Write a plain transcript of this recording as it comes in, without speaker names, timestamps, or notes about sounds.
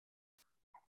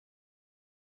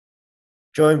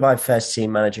Joined by first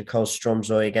team manager Cole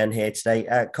Stromsoy again here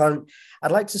today. Colin,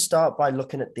 I'd like to start by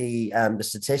looking at the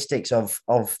statistics of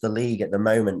the league at the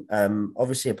moment.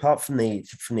 Obviously, apart from the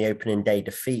opening day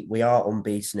defeat, we are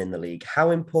unbeaten in the league.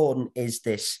 How important is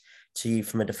this to you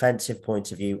from a defensive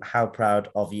point of view? How proud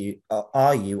of you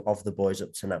are you of the boys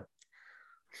up to now?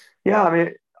 Yeah, I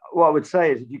mean, what I would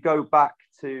say is if you go back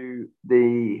to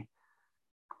the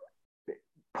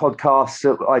podcasts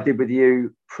that I did with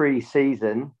you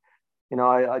pre-season,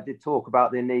 I did talk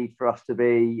about the need for us to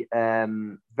be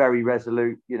very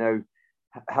resolute,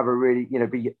 have a really,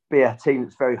 be a team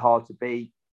that's very hard to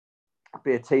beat,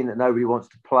 be a team that nobody wants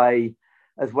to play,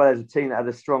 as well as a team that had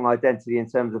a strong identity in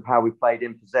terms of how we played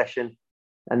in possession.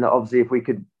 And that obviously if we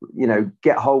could,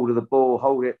 get hold of the ball,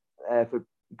 hold it for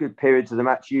good periods of the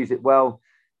match, use it well,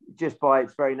 just by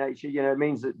its very nature, it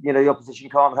means that, the opposition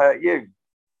can't hurt you.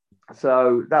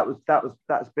 So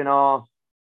that's been our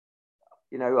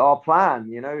plan.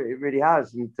 It really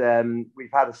has. And we've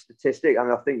had a statistic. I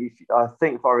mean, I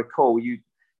think if I recall, you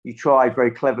tried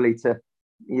very cleverly to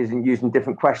using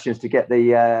different questions to get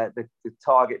the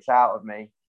targets out of me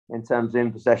in terms of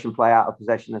in possession, play out of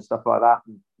possession, and stuff like that,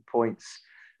 and points.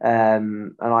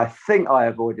 And I think I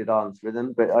avoided answering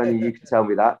them, but only you can tell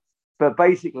me that. But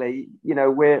basically,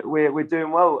 we're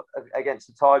doing well against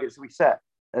the targets that we set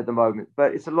at the moment.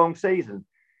 But it's a long season.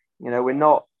 We're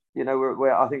not.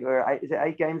 We're I think we're is it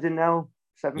 8 games in now?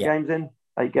 7 games in?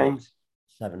 8 games?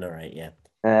 7 or 8, yeah.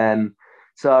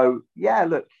 So yeah,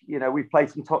 look, we've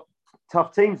played some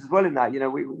tough teams as well in that.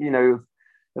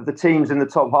 Of the teams in the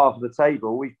top half of the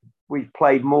table, we've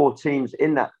played more teams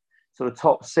in that sort of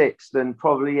top six than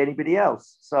probably anybody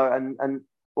else. So and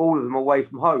all of them away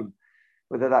from home,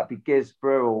 whether that be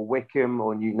Gisborough or Wickham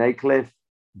or New Naycliffe.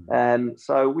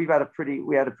 So we had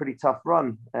a pretty tough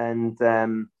run. And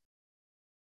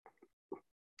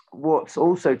what's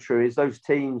also true is those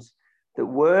teams that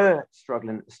were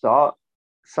struggling at the start,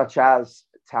 such as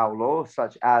Towlaw,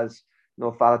 such as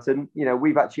Northallerton,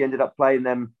 we've actually ended up playing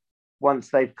them once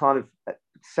they've kind of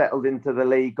settled into the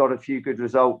league, got a few good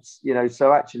results,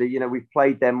 so actually, we've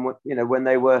played them, when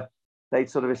they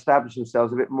sort of established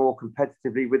themselves a bit more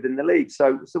competitively within the league.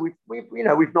 So we've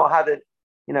not had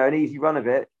an easy run of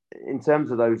it in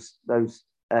terms of those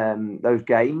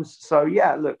games. So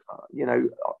yeah, look,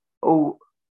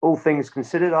 all things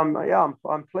considered, I'm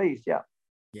pleased. Yeah.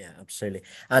 Yeah, absolutely,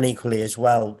 and equally as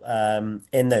well,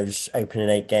 in those opening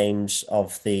 8 games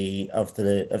of the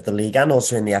league, and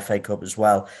also in the FA Cup as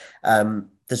well.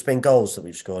 There's been goals that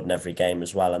we've scored in every game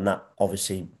as well, and that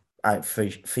obviously,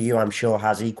 for you, I'm sure,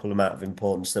 has equal amount of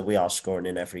importance that we are scoring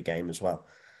in every game as well.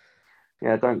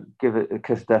 Yeah, don't give it a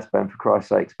kiss death, Ben, for Christ's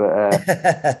sakes. But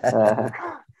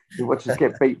you watch us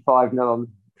get beat 5-0 on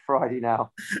Friday now.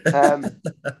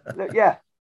 Look, yeah,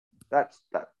 that's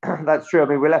true. I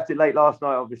mean, we left it late last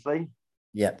night, obviously.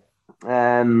 Yeah.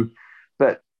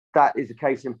 But that is a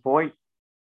case in point.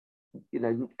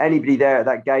 Anybody there at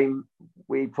that game,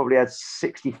 we probably had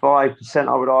 65%,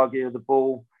 I would argue, of the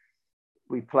ball.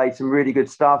 We played some really good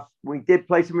stuff. We did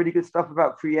play some really good stuff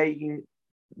about creating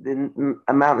the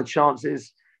amount of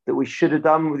chances that we should have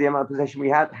done with the amount of possession we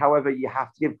had. However, you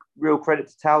have to give real credit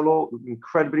to Towlaw,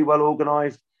 incredibly well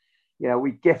organised.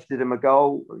 We gifted them a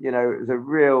goal. It was a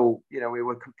real, we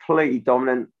were completely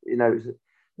dominant. They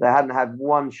hadn't had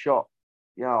one shot,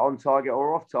 on target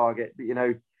or off target. But,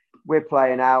 we're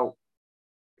playing out.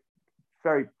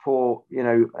 Very poor,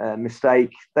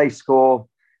 mistake. They score.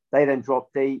 They then drop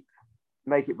deep,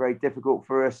 make it very difficult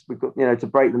for us. We've got, to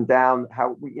break them down.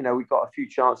 We got a few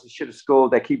chances, should have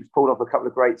scored. Their keepers pulled off a couple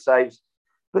of great saves.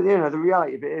 But, the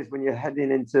reality of it is when you're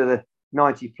heading into the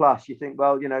 90 plus, you think,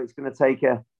 well, it's going to take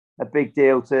a big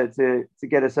deal to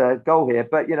get us a goal here.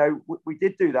 But, we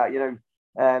did do that,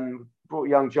 brought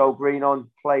young Joel Green on,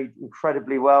 played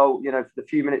incredibly well, for the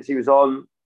few minutes he was on,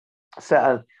 set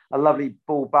a lovely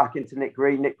ball back into Nick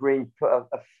Green. Nick Green put a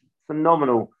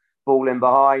phenomenal ball in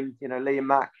behind, Liam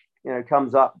Mack,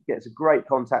 comes up, gets a great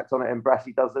contact on it, and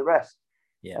Brassy does the rest.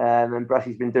 Yeah. And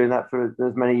Brassy's been doing that for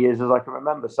as many years as I can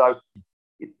remember. So,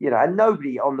 and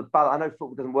nobody on the balance, I know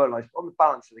football doesn't work like this, but on the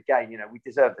balance of the game, we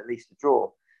deserved at least a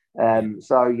draw.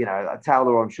 So,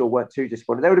 Towler, I'm sure, weren't too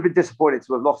disappointed. They would have been disappointed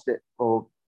to have lost it or,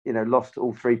 lost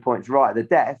all 3 points right at the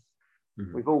death.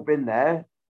 Mm-hmm. We've all been there.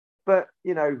 But,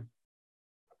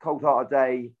 cold hearted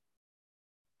day,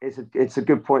 it's a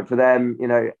good point for them,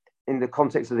 in the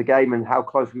context of the game and how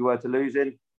close we were to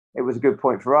losing. It was a good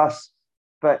point for us.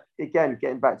 But again,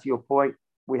 getting back to your point,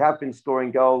 we have been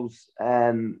scoring goals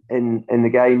in the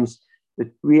games.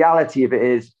 The reality of it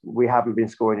is we haven't been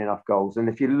scoring enough goals. And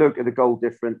if you look at the goal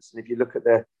difference, and if you look at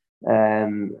the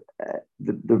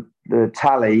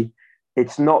tally,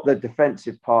 it's not the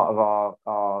defensive part of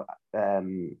our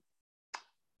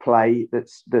play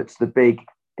that's the big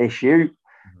issue.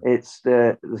 It's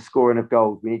the scoring of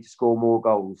goals. We need to score more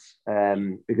goals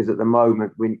because at the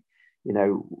moment we're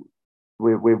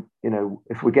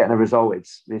if we're getting a result,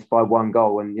 it's by one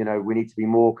goal, and we need to be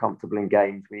more comfortable in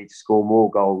games. We need to score more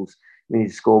goals. We need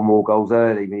to score more goals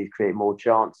early. We need to create more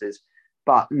chances,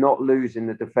 but not losing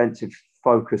the defensive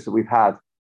focus that we've had.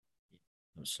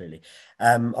 Absolutely.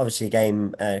 Obviously, a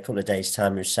game a couple of days'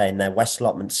 time. We were saying there, West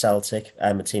Lotman Celtic,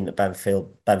 a team that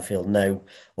Banfield know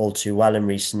all too well in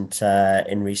recent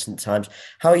times.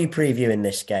 How are you previewing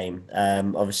this game?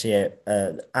 Obviously,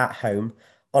 at home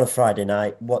on a Friday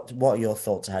night. What are your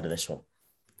thoughts ahead of this one?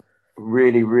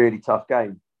 Really, really tough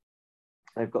game.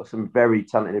 They've got some very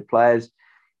talented players.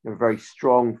 They're a very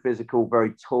strong, physical,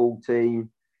 very tall team.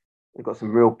 They've got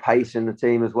some real pace in the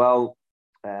team as well.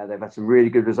 They've had some really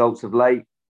good results of late.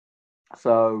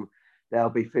 So they'll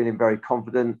be feeling very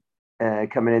confident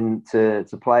coming in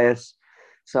to play us.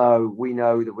 So we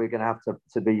know that we're going to have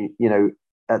to be,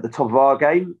 at the top of our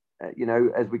game,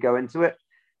 as we go into it.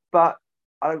 But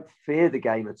I don't fear the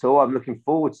game at all. I'm looking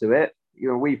forward to it.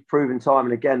 We've proven time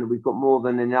and again that we've got more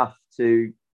than enough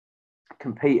to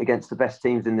compete against the best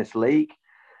teams in this league.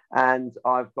 And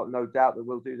I've got no doubt that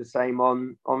we'll do the same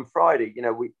on Friday.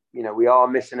 We are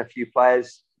missing a few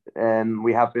players.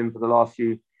 We have been for the last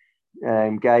few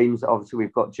games. Obviously,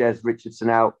 we've got Jez Richardson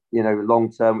out,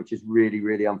 long term, which is really,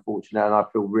 really unfortunate. And I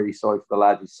feel really sorry for the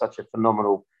lad. He's such a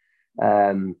phenomenal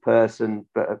person,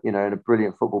 but and a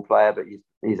brilliant football player. But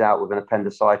he's out with an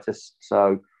appendicitis,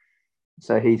 so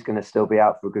he's going to still be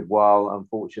out for a good while,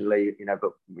 unfortunately.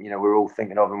 But we're all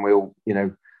thinking of him. We all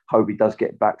hope he does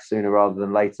get back sooner rather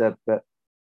than later. But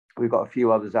we've got a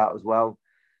few others out as well.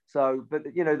 So, but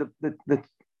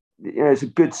it's a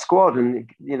good squad, and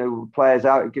players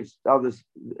out. It gives others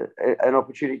an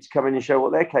opportunity to come in and show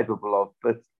what they're capable of.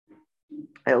 But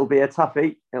it'll be a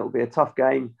toughie. It'll be a tough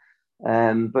game,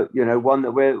 but one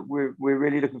that we're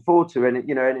really looking forward to. And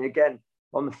and again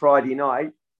on the Friday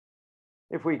night,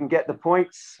 if we can get the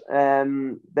points,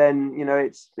 then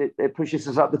it pushes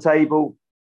us up the table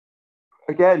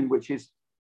again, which is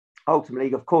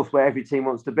ultimately, of course, where every team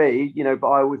wants to be. But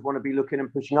I always want to be looking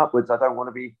and pushing upwards. I don't want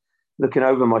to be looking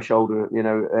over my shoulder,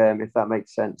 if that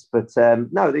makes sense. But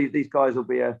no, these guys will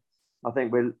be I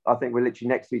think we're literally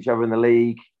next to each other in the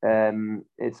league.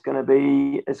 It's going to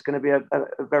be a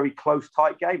very close,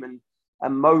 tight game,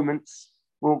 and moments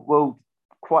will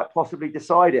quite possibly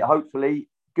decide it. Hopefully,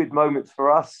 good moments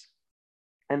for us,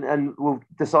 and we'll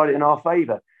decide it in our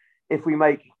favour. If we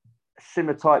make a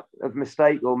similar type of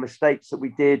mistake or mistakes that we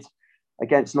did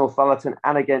against Northallerton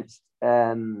and against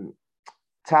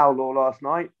Towlaw last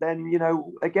night, then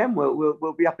again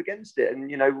we'll be up against it, and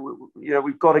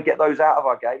we've got to get those out of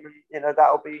our game, and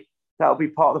that'll be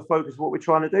part of the focus of what we're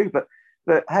trying to do.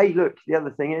 But hey, look, the other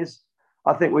thing is,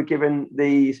 I think we're giving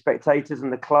the spectators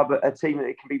and the club a team that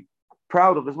it can be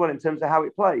proud of as well in terms of how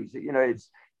it plays. It's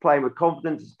playing with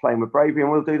confidence, it's playing with bravery,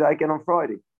 and we'll do that again on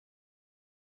Friday.